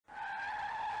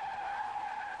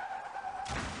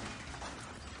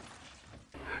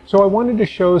So I wanted to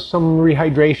show some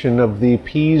rehydration of the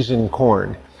peas and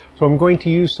corn. So I'm going to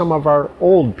use some of our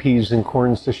old peas and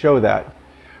corns to show that.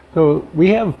 So we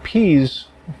have peas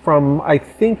from, I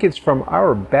think it's from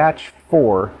our batch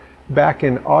 4 back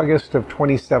in August of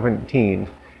 2017.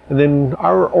 And then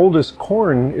our oldest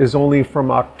corn is only from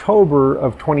October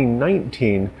of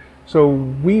 2019. So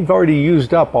we've already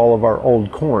used up all of our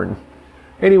old corn.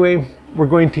 Anyway, we're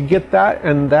going to get that,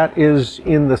 and that is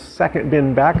in the second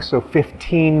bin back, so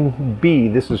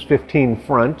 15B. This is 15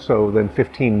 front, so then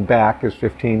 15 back is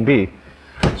 15B.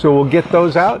 So we'll get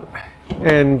those out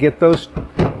and get those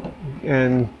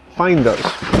and find those.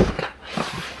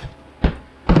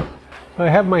 I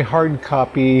have my hard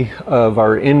copy of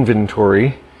our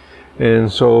inventory,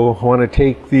 and so I want to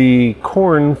take the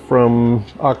corn from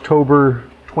October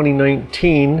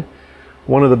 2019,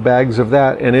 one of the bags of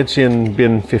that, and it's in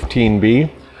bin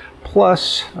 15B.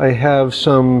 Plus I have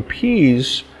some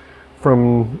peas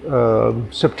from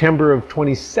September of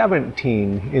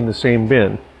 2017 in the same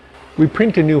bin. We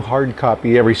print a new hard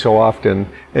copy every so often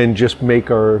and just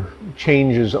make our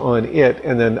changes on it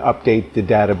and then update the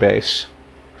database.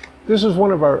 This is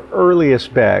one of our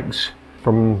earliest bags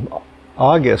from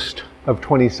August of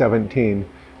 2017.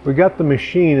 We got the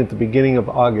machine at the beginning of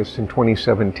August in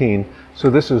 2017, so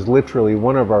this is literally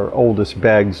one of our oldest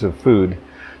bags of food.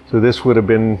 So this would have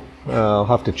been, I'll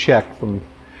have to check from,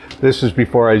 this is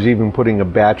before I was even putting a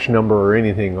batch number or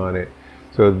anything on it.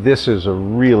 So this is a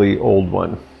really old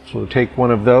one. So we'll take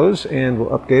one of those and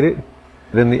we'll update it.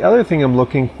 Then the other thing I'm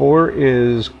looking for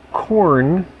is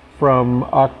corn from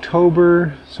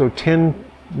October, so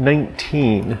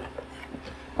 10/19.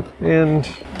 And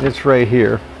it's right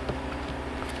here.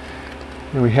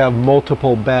 And we have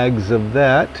multiple bags of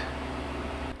that.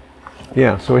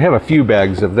 Yeah, so we have a few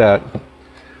bags of that.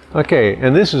 Okay,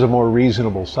 and this is a more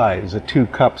reasonable size, a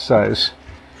 2-cup size.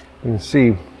 You can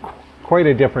see quite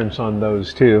a difference on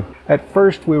those two. At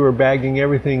first we were bagging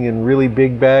everything in really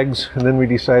big bags, and then we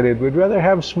decided we'd rather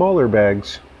have smaller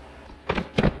bags.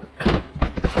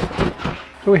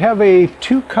 So we have a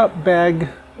 2-cup bag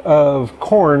of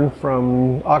corn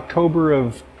from October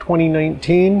of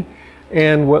 2019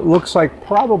 and what looks like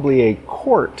probably a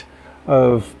quart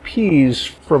of peas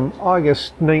from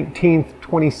August 19th,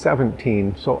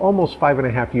 2017, so almost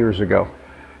 5.5 years ago.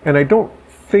 And I don't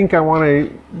think I want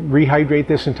to rehydrate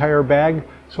this entire bag,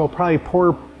 so I'll probably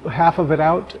pour half of it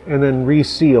out and then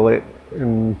reseal it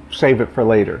and save it for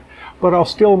later. But I'll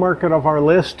still mark it off our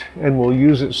list and we'll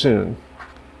use it soon.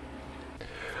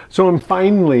 So I'm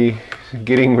finally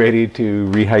getting ready to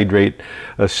rehydrate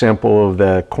a sample of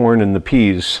the corn and the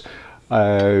peas.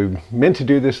 I meant to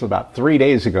do this about 3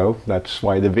 days ago. That's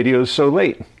why the video is so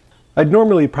late. I'd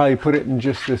normally probably put it in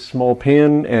just this small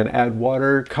pan and add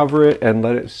water, cover it, and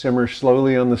let it simmer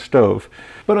slowly on the stove.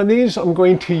 But on these, I'm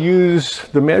going to use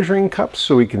the measuring cups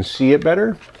so we can see it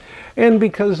better. And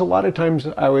because a lot of times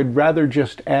I would rather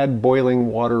just add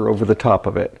boiling water over the top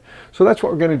of it. So that's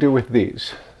what we're going to do with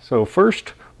these. So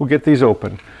first, we'll get these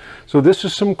open. So this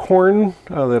is some corn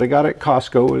that I got at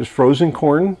Costco. It was frozen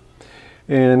corn.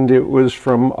 And it was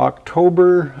from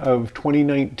October of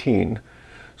 2019,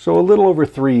 so a little over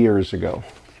 3 years ago.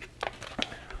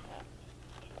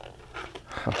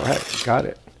 All right, got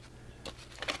it.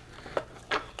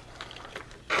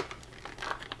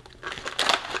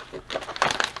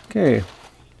 Okay,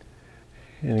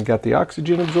 and got the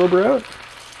oxygen absorber out.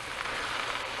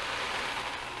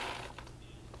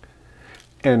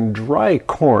 And dry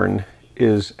corn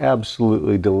is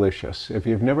absolutely delicious. If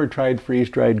you've never tried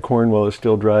freeze-dried corn while it's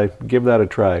still dry, give that a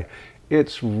try.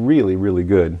 It's really, really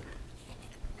good.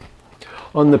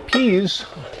 On the peas,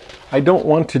 I don't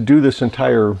want to do this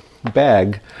entire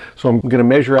bag, so I'm going to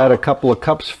measure out a couple of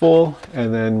cups full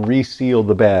and then reseal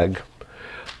the bag.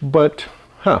 But,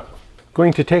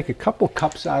 going to take a couple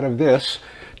cups out of this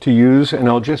to use, and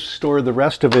I'll just store the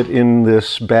rest of it in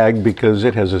this bag because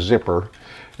it has a zipper.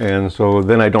 And so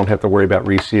then I don't have to worry about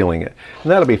resealing it.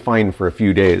 And that'll be fine for a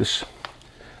few days.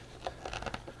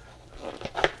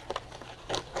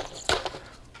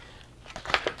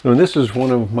 So this is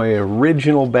one of my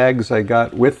original bags I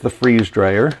got with the freeze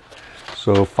dryer.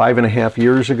 So 5.5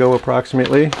 years ago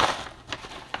approximately.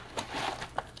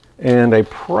 And I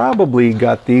probably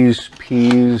got these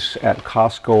peas at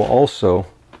Costco also.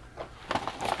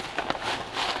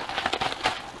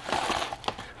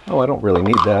 Oh, I don't really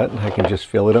need that. I can just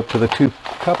fill it up to the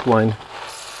 2-cup line.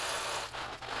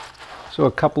 So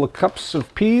a couple of cups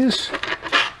of peas.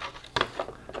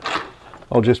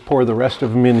 I'll just pour the rest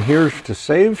of them in here to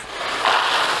save.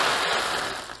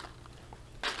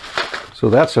 So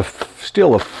that's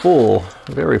still a full,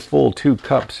 very full 2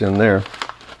 cups in there.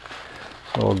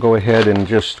 So I'll go ahead and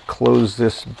just close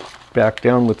this back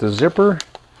down with the zipper.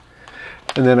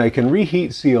 And then I can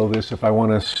reheat seal this if I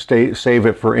want to save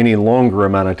it for any longer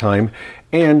amount of time.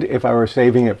 And if I were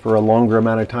saving it for a longer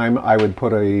amount of time, I would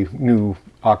put a new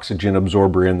oxygen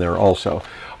absorber in there also.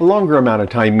 A longer amount of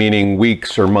time meaning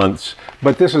weeks or months,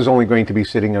 but this is only going to be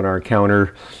sitting on our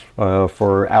counter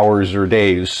for hours or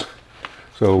days.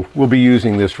 So we'll be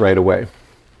using this right away.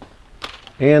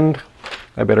 And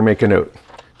I better make a note.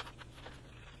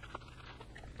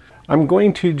 I'm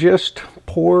going to just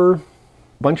pour a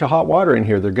bunch of hot water in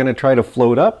here. They're going to try to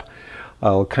float up.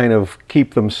 I'll kind of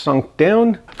keep them sunk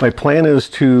down. My plan is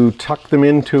to tuck them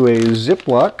into a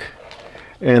Ziploc,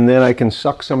 and then I can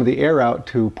suck some of the air out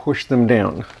to push them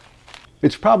down.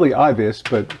 It's probably obvious,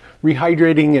 but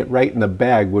rehydrating it right in the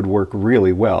bag would work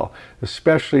really well,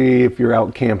 especially if you're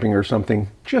out camping or something.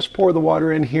 Just pour the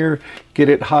water in here, get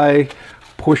it high,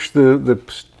 push the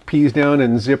peas down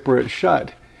and zipper it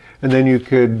shut. And then you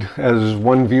could, as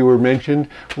one viewer mentioned,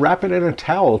 wrap it in a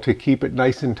towel to keep it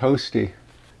nice and toasty.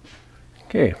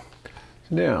 Okay,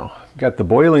 so now I've got the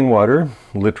boiling water,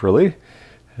 literally,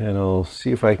 and I'll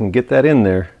see if I can get that in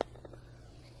there.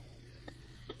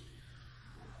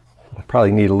 I'll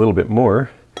probably need a little bit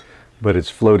more, but it's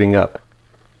floating up.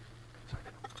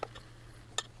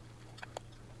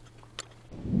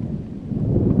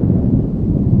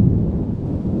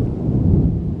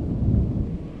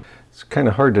 It's kind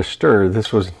of hard to stir.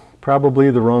 This was probably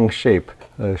the wrong shape.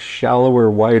 A shallower,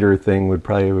 wider thing would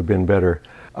probably have been better.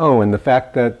 Oh, and the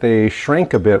fact that they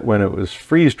shrank a bit when it was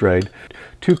freeze-dried.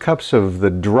 2 cups of the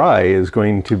dry is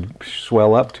going to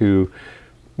swell up to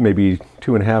maybe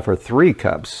 2.5 or 3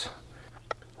 cups.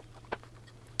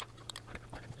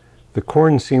 The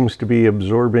corn seems to be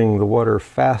absorbing the water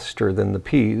faster than the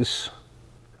peas.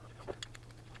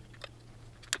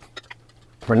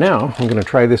 For now, I'm going to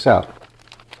try this out.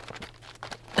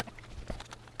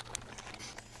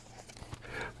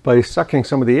 By sucking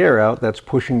some of the air out, that's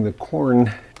pushing the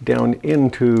corn down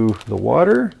into the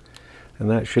water, and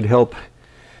that should help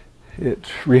it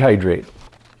rehydrate.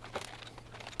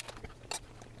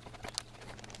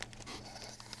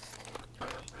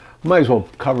 Might as well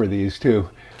cover these too.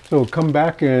 So come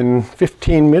back in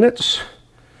 15 minutes,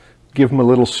 give them a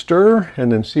little stir,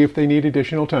 and then see if they need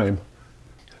additional time.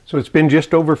 So it's been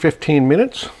just over 15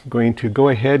 minutes. I'm going to go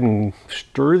ahead and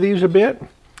stir these a bit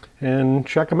and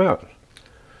check them out.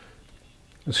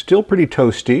 It's still pretty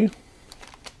toasty,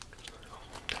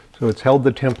 so it's held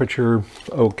the temperature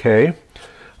okay. I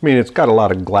mean, it's got a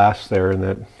lot of glass there, and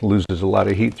that loses a lot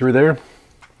of heat through there.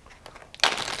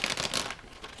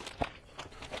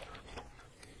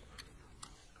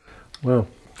 Well,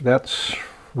 that's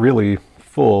really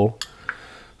full,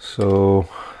 so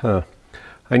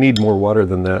I need more water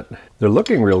than that. They're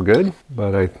looking real good,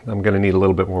 but I'm going to need a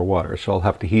little bit more water, so I'll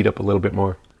have to heat up a little bit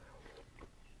more.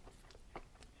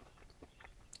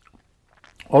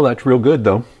 Oh, that's real good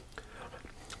though.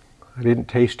 I didn't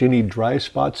taste any dry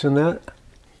spots in that.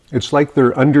 It's like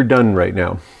they're underdone right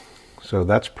now. So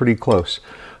that's pretty close.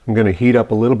 I'm going to heat up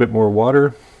a little bit more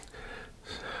water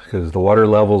because the water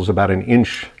level is about an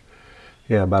inch.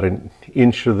 Yeah, about an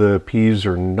inch of the peas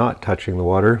are not touching the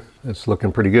water. It's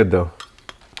looking pretty good though.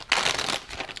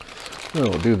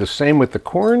 We'll do the same with the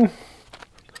corn.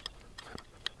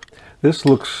 This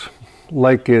looks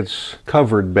like it's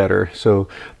covered better, so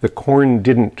the corn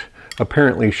didn't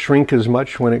apparently shrink as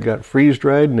much when it got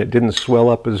freeze-dried, and it didn't swell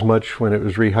up as much when it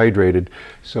was rehydrated,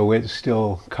 so it's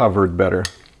still covered better.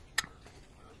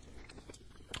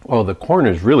 Oh, the corn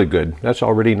is really good. That's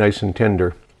already nice and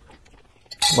tender.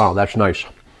 Wow, that's nice.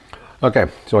 Okay,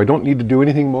 so I don't need to do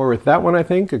anything more with that one, I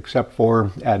think, except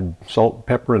for add salt,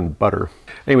 pepper, and butter.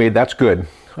 Anyway, that's good.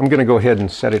 I'm going to go ahead and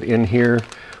set it in here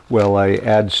while I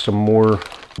add some more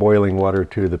boiling water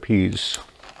to the peas.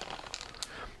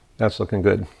 That's looking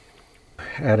good.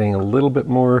 Adding a little bit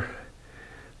more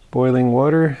boiling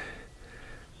water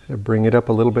to bring it up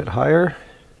a little bit higher.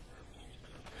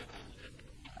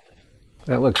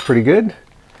 That looks pretty good.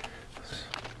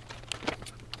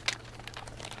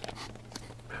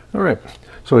 All right,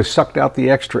 so I sucked out the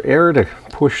extra air to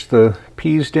push the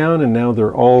peas down, and now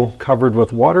they're all covered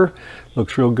with water.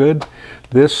 Looks real good.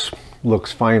 This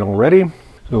looks fine already.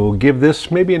 So we'll give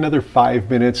this maybe another 5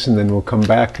 minutes, and then we'll come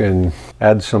back and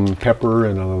add some pepper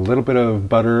and a little bit of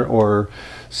butter or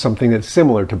something that's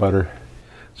similar to butter.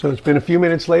 So it's been a few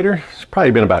minutes later. It's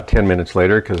probably been about 10 minutes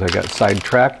later because I got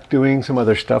sidetracked doing some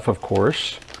other stuff, of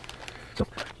course.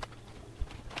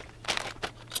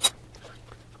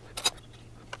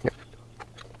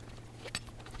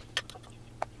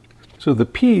 So the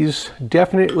peas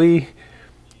definitely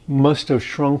must have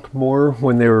shrunk more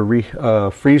when they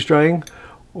were freeze drying,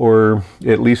 or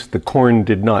at least the corn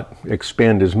did not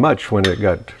expand as much when it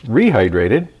got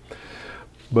rehydrated.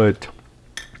 But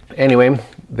anyway,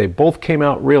 they both came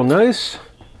out real nice.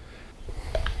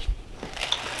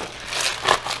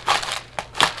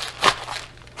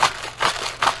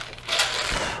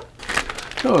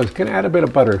 So I was going to add a bit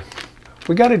of butter.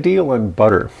 We got a deal on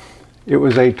butter. It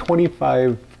was a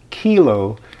 25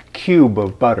 kilo cube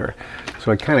of butter.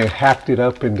 So I kind of hacked it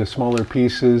up into smaller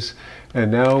pieces,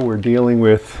 and now we're dealing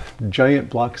with giant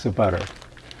blocks of butter.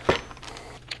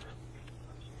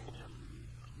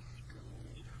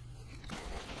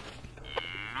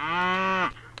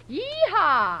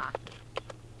 Yeehaw!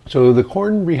 So the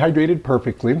corn rehydrated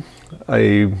perfectly.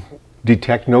 I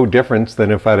detect no difference than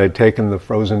if I'd had taken the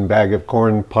frozen bag of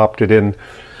corn, popped it in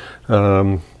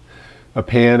a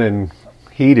pan and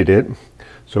heated it.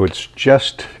 So it's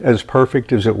just as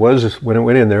perfect as it was when it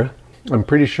went in there. I'm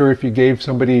pretty sure if you gave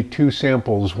somebody two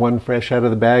samples, one fresh out of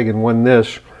the bag and one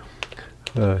this,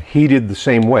 heated the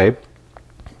same way,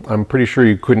 I'm pretty sure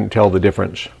you couldn't tell the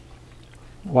difference.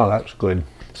 Wow, that's good.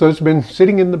 So it's been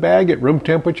sitting in the bag at room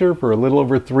temperature for a little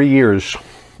over 3 years.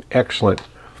 Excellent.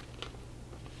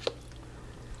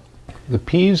 The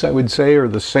peas, I would say, are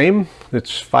the same.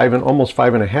 It's almost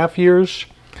 5.5 years,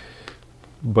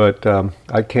 but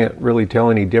I can't really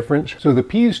tell any difference. So the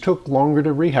peas took longer to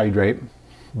rehydrate,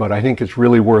 but I think it's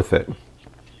really worth it.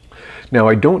 Now,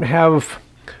 I don't have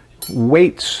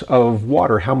weights of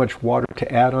water, how much water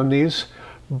to add on these,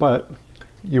 but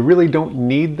you really don't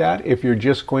need that if you're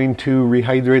just going to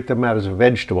rehydrate them as a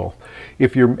vegetable.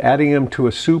 If you're adding them to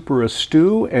a soup or a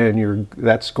stew and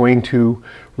that's going to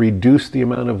reduce the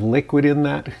amount of liquid in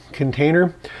that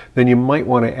container, then you might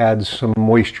want to add some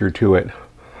moisture to it.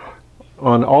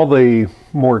 On all the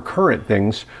more current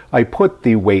things, I put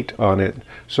the weight on it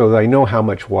so that I know how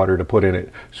much water to put in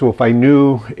it. So if I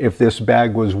knew if this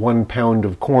bag was 1 pound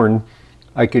of corn,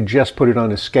 I could just put it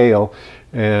on a scale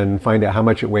and find out how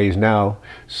much it weighs now,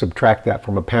 subtract that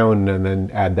from a pound, and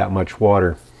then add that much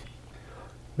water.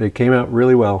 They came out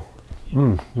really well.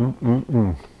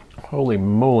 Holy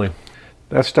moly.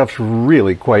 That stuff's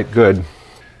really quite good.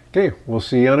 Okay, we'll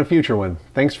see you on a future one.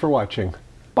 Thanks for watching.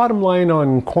 Bottom line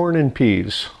on corn and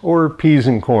peas, or peas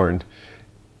and corn.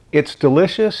 It's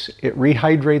delicious, it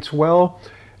rehydrates well,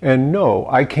 and no,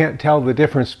 I can't tell the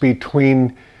difference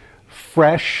between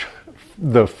fresh,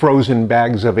 the frozen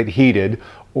bags of it heated,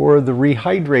 or the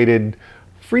rehydrated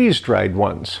freeze-dried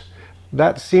ones.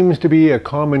 That seems to be a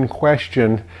common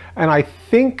question, and I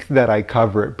think that I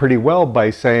cover it pretty well by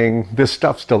saying this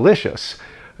stuff's delicious.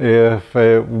 If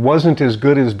it wasn't as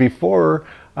good as before,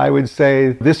 I would say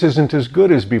this isn't as good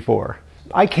as before.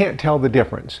 I can't tell the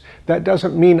difference. That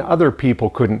doesn't mean other people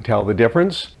couldn't tell the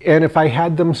difference, and if I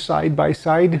had them side by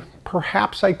side,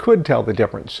 perhaps I could tell the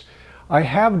difference. I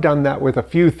have done that with a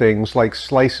few things like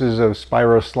slices of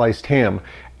Spiro sliced ham,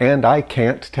 and I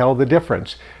can't tell the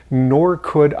difference, nor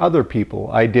could other people.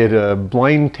 I did a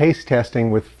blind taste testing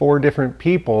with 4 different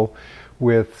people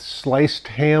with sliced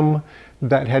ham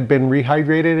that had been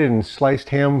rehydrated and sliced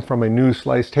ham from a new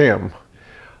sliced ham.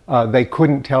 They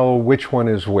couldn't tell which one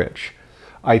is which.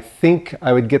 I think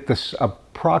I would get this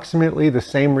approximately the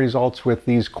same results with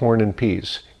these corn and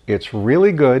peas. It's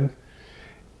really good.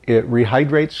 It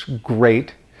rehydrates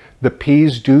great. The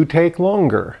peas do take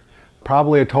longer,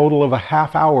 probably a total of a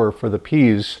half hour for the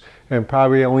peas and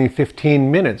probably only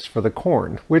 15 minutes for the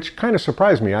corn, which kind of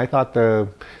surprised me. I thought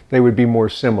they would be more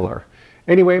similar.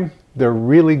 Anyway, they're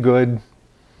really good.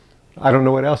 I don't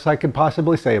know what else I could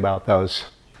possibly say about those.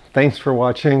 Thanks for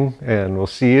watching, and we'll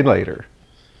see you later.